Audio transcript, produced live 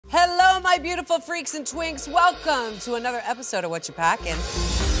my beautiful freaks and twinks. Welcome to another episode of Whatcha Packin.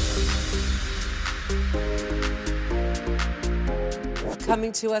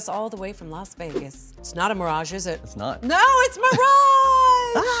 Coming to us all the way from Las Vegas. It's not a mirage, is it? It's not. No, it's Mirage!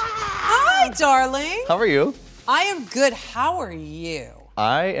 Hi, darling. How are you? I am good. How are you?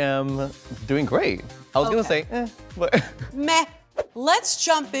 I am doing great. I was gonna say, but. Meh. Let's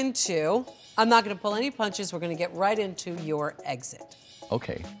jump into, I'm not gonna pull any punches, we're gonna get right into your exit.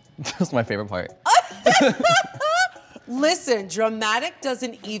 Okay, that's my favorite part. Listen, dramatic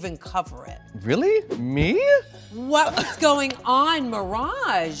doesn't even cover it. Really? Me? What was going on,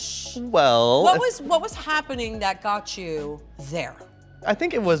 Mirage? Well. What was happening that got you there? I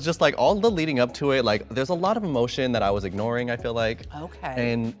think it was just like all the leading up to it, like there's a lot of emotion that I was ignoring, I feel like.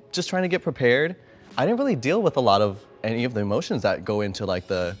 Okay. And just trying to get prepared. I didn't really deal with a lot of any of the emotions that go into like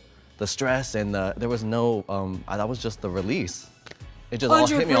the stress and there was no, that was just the release. It just all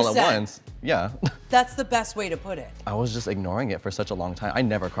hit me all at once. Yeah. That's the best way to put it. I was just ignoring it for such a long time. I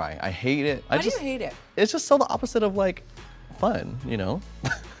never cry. I hate it. Why do you hate it? It's just so the opposite of like fun, you know?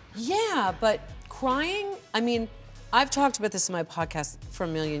 Yeah, but crying, I mean, I've talked about this in my podcast for a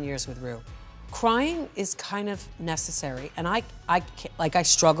million years with Ru. Crying is kind of necessary, and I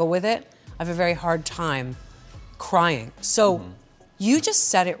struggle with it. I have a very hard time crying. So you just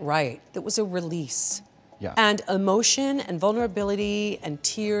said it right. It was a release. Yeah. And emotion and vulnerability and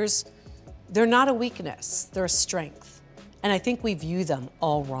tears, they're not a weakness, they're a strength. And I think we view them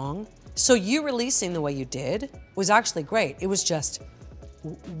all wrong. So you releasing the way you did was actually great. It was just,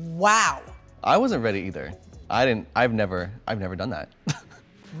 wow. I wasn't ready either. I've never done that.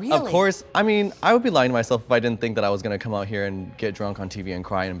 Really? Of course, I mean, I would be lying to myself if I didn't think that I was gonna come out here and get drunk on TV and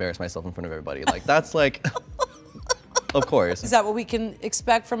cry and embarrass myself in front of everybody. Like, that's like, of course. Is that what we can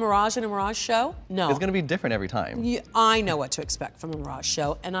expect from Mirage in a Mirage show? No. It's gonna be different every time. I know what to expect from a Mirage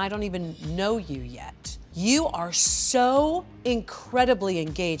show, and I don't even know you yet. You are so incredibly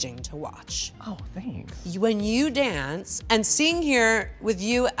engaging to watch. Oh, thanks. When you dance, and seeing here with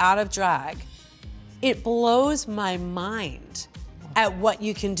you out of drag, it blows my mind at what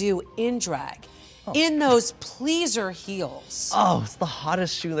you can do in drag. In those pleaser heels. Oh, it's the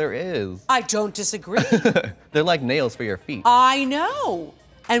hottest shoe there is. I don't disagree. They're like nails for your feet. I know.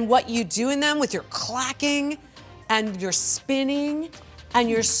 And what you do in them with your clacking and your spinning, and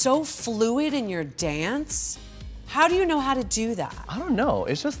you're so fluid in your dance. How do you know how to do that? I don't know.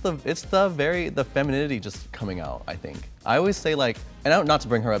 It's just the femininity just coming out, I think. I always say like, and not to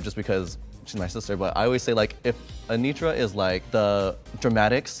bring her up just because she's my sister, but I always say like, if Anitra is like the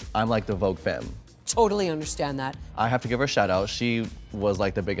dramatics, I'm like the Vogue femme. Totally understand that. I have to give her a shout out. She was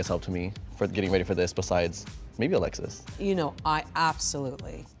like the biggest help to me for getting ready for this, besides maybe Alexis. You know, I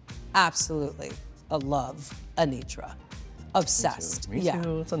absolutely love Anitra. Obsessed. Me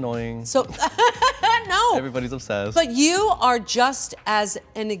too. It's annoying. So, no. Everybody's obsessed. But you are just as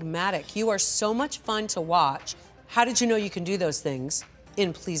enigmatic. You are so much fun to watch. How did you know you can do those things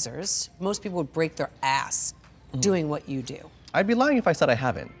in pleasers? Most people would break their ass doing what you do. I'd be lying if I said I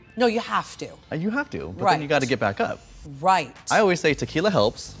haven't. No, you have to. You have to, but Right. then you got to get back up. Right. I always say tequila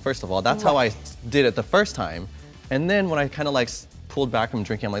helps, first of all. That's how I did it the first time. And then when I kind of like pulled back from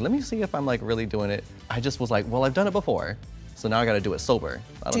drinking, I'm like, let me see if I'm like really doing it. I just was like, well, I've done it before. So now I got to do it sober.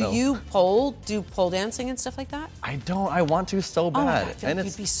 I don't know. Do you do pole dancing and stuff like that? I don't. I want to so bad. Oh, I feel like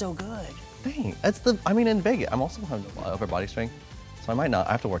you'd be so good. Dang. I mean, in Vegas, I'm also having upper body strength. So I might not.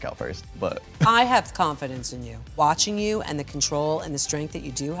 I have to work out first, but. I have confidence in you. Watching you and the control and the strength that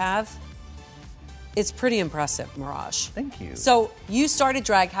you do have, it's pretty impressive, Mirage. Thank you. So you started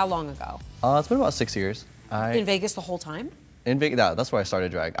drag how long ago? It's been about 6 years. In Vegas the whole time? In Vegas, that's where I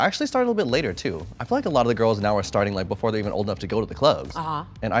started drag. I actually started a little bit later too. I feel like a lot of the girls now are starting like before they're even old enough to go to the clubs.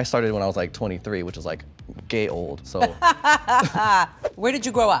 And I started when I was like 23, which is like gay old, so. Where did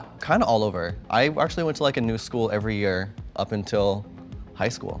you grow up? Kind of all over. I actually went to like a new school every year up until high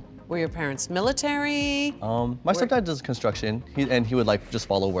school. Were your parents military? My stepdad does construction, he would like just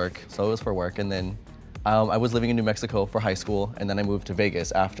follow work, so it was for work. And then I was living in New Mexico for high school, and then I moved to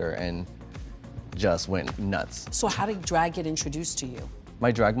Vegas after and just went nuts. So how did drag get introduced to you?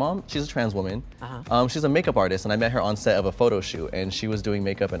 My drag mom, she's a trans woman. She's a makeup artist, and I met her on set of a photo shoot, and she was doing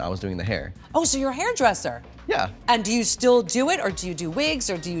makeup and I was doing the hair. Oh, so you're a hairdresser? Yeah. And do you still do it, or do you do wigs,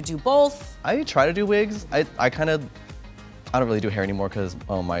 or do you do both? I try to do wigs. I don't really do hair anymore because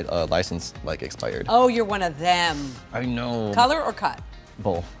my license like expired. Oh, you're one of them. I know. Color or cut?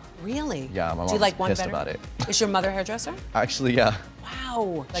 Both. Really? Yeah, my mom's do you like one pissed better? about it. Is your mother a hairdresser? Actually, yeah.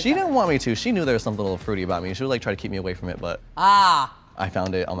 Wow. She didn't want me to. She knew there was something a little fruity about me. She would like try to keep me away from it, but I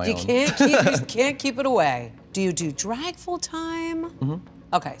found it on my own. You can't keep it away. Do you do drag full time?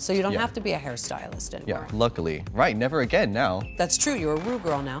 Okay, so you don't Yeah. have to be a hairstylist anymore. Yeah, luckily. Right, never again now. That's true, you're a Ru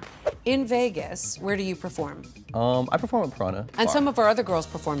girl now. In Vegas, where do you perform? I perform at Piranha. And Bar. some of our other girls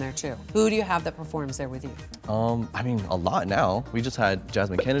perform there too. Who do you have that performs there with you? I mean, a lot now. We just had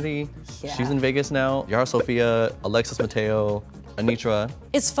Jasmine Kennedy. Yeah. She's in Vegas now. Yara Sofia, Alexis Mateo, Anitra.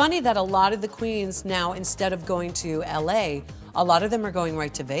 It's funny that a lot of the queens now, instead of going to LA, a lot of them are going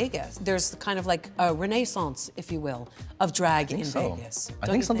right to Vegas. There's kind of like a renaissance, if you will, of drag in Vegas. I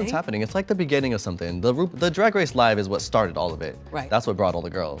think something's happening. It's like the beginning of something. The Drag Race Live is what started all of it. Right. That's what brought all the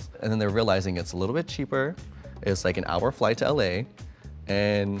girls. And then they're realizing it's a little bit cheaper. It's like an hour flight to LA.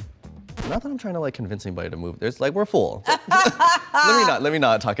 And not that I'm trying to like convince anybody to move. There's like, we're full. Let me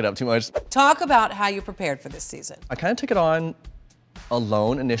not talk it up too much. Talk about how you prepared for this season. I kind of took it on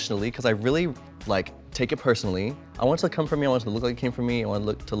alone initially because I really like take it personally. I want it to come from me. I want it to look like it came from me. I want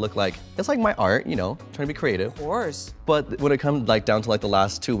it to look like it's like my art, you know, trying to be creative. Of course. But when it comes like down to like the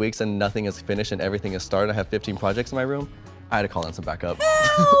last 2 weeks and nothing is finished and everything is started, I have 15 projects in my room. I had to call in some backup.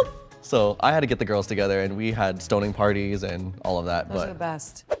 So I had to get the girls together and we had stoning parties and all of that. Those are the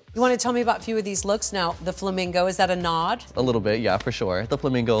best. You want to tell me about a few of these looks now? The flamingo, is that a nod? A little bit, yeah, for sure. The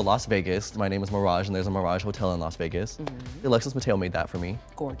Flamingo, Las Vegas. My name is Mirage, and there's a Mirage Hotel in Las Vegas. Alexis Mateo made that for me.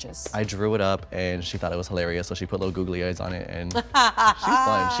 Gorgeous. I drew it up, and she thought it was hilarious, so she put little googly eyes on it, and she's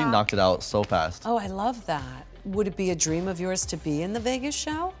fun. She knocked it out so fast. Oh, I love that. Would it be a dream of yours to be in the Vegas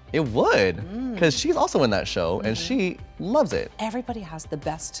show? It would, because she's also in that show, and she loves it. Everybody has the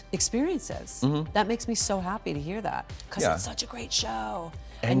best experiences. That makes me so happy to hear that, because Yeah. it's such a great show.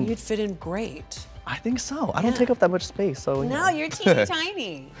 And you'd fit in great. I think so. I don't take up that much space, so. No, you're teeny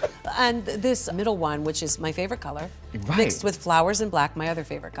tiny. And this middle one, which is my favorite color, Right. mixed with flowers and black, my other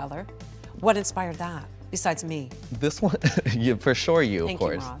favorite color. What inspired that, besides me? This one, yeah, for sure you, Thank of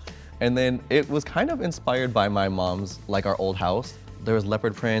you, course. Mirage. And then it was kind of inspired by my mom's, like our old house. There was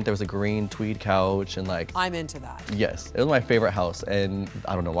leopard print, there was a green tweed couch, and like. I'm into that. Yes, it was my favorite house, and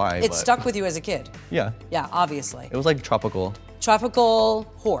I don't know why, It but. stuck with you as a kid. Yeah, Yeah, obviously. it was like tropical.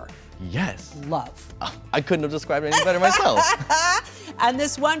 Tropical whore. Yes. Love. I couldn't have described it any better myself. And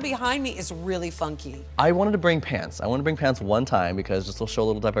this one behind me is really funky. I wanted to bring pants. I wanted to bring pants one time because just to show a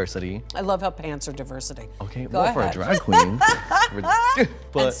little diversity. I love how pants are diversity. Okay, Go well, for a ahead. drag queen. And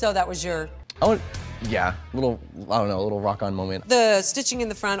But so that was your, I want, yeah, little, I don't know, a little rock-on moment. the stitching in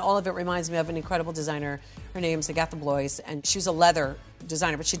the front, all of it reminds me of an incredible designer. Her name's Agatha Blois, and she was a leather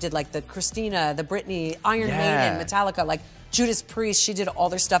designer, but she did like the Christina, the Britney, Iron Yeah. Maiden, Metallica, like Judas Priest. She did all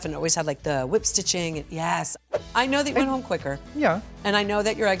their stuff and always had like the whip stitching. And yes. I know that you went home quicker. Yeah. And I know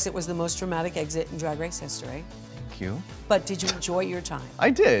that your exit was the most dramatic exit in Drag Race history. Thank you. But did you enjoy your time? I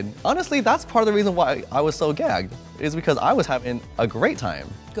did. Honestly, that's part of the reason why I was so gagged, is because I was having a great time.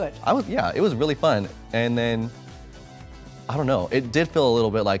 Good. Yeah, it was really fun. And then, I don't know, it did feel a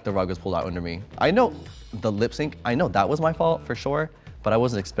little bit like the rug was pulled out under me. I know the lip sync, I know that was my fault for sure, but I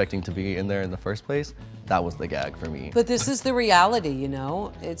wasn't expecting to be in there in the first place. That was the gag for me. But this is the reality, you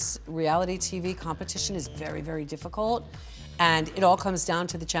know? It's reality TV competition is very, very difficult. And it all comes down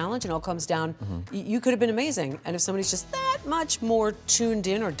to the challenge, and it all comes down, you could have been amazing. And if somebody's just that much more tuned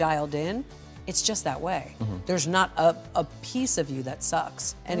in or dialed in, it's just that way. There's not a piece of you that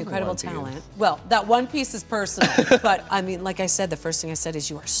sucks. An incredible one piece. talent. Well, that one piece is personal. But I mean, like I said, the first thing I said is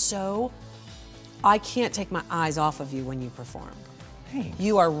you are so, I can't take my eyes off of you when you perform. Thanks.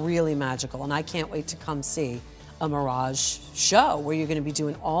 You are really magical, and I can't wait to come see a Mirage show where you're gonna be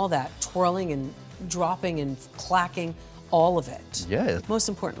doing all that twirling and dropping and clacking, all of it. Yes. Most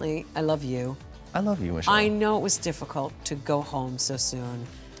importantly, I love you. I love you, Michelle. I know it was difficult to go home so soon.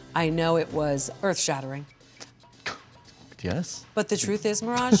 I know it was earth-shattering. Yes. But the truth is,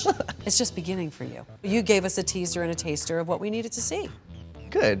 Mirage, it's just beginning for you. You gave us a teaser and a taster of what we needed to see.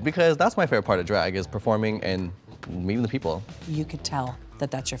 Good, because that's my favorite part of drag, is performing and meeting the people. You could tell that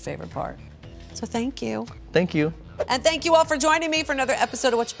that's your favorite part. So thank you. Thank you. And thank you all for joining me for another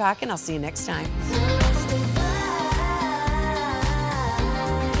episode of Whatcha Packin. I'll see you next time.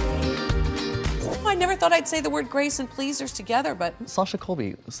 I never thought I'd say the word grace and pleasers together, but Sasha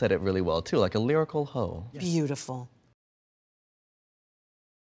Colby said it really well too, like a lyrical hoe. beautiful.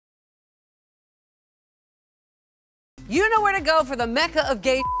 You know where to go for the mecca of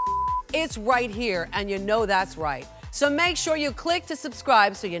gay. It's right here, and you know that's right. So make sure you click to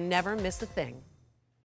subscribe so you never miss a thing.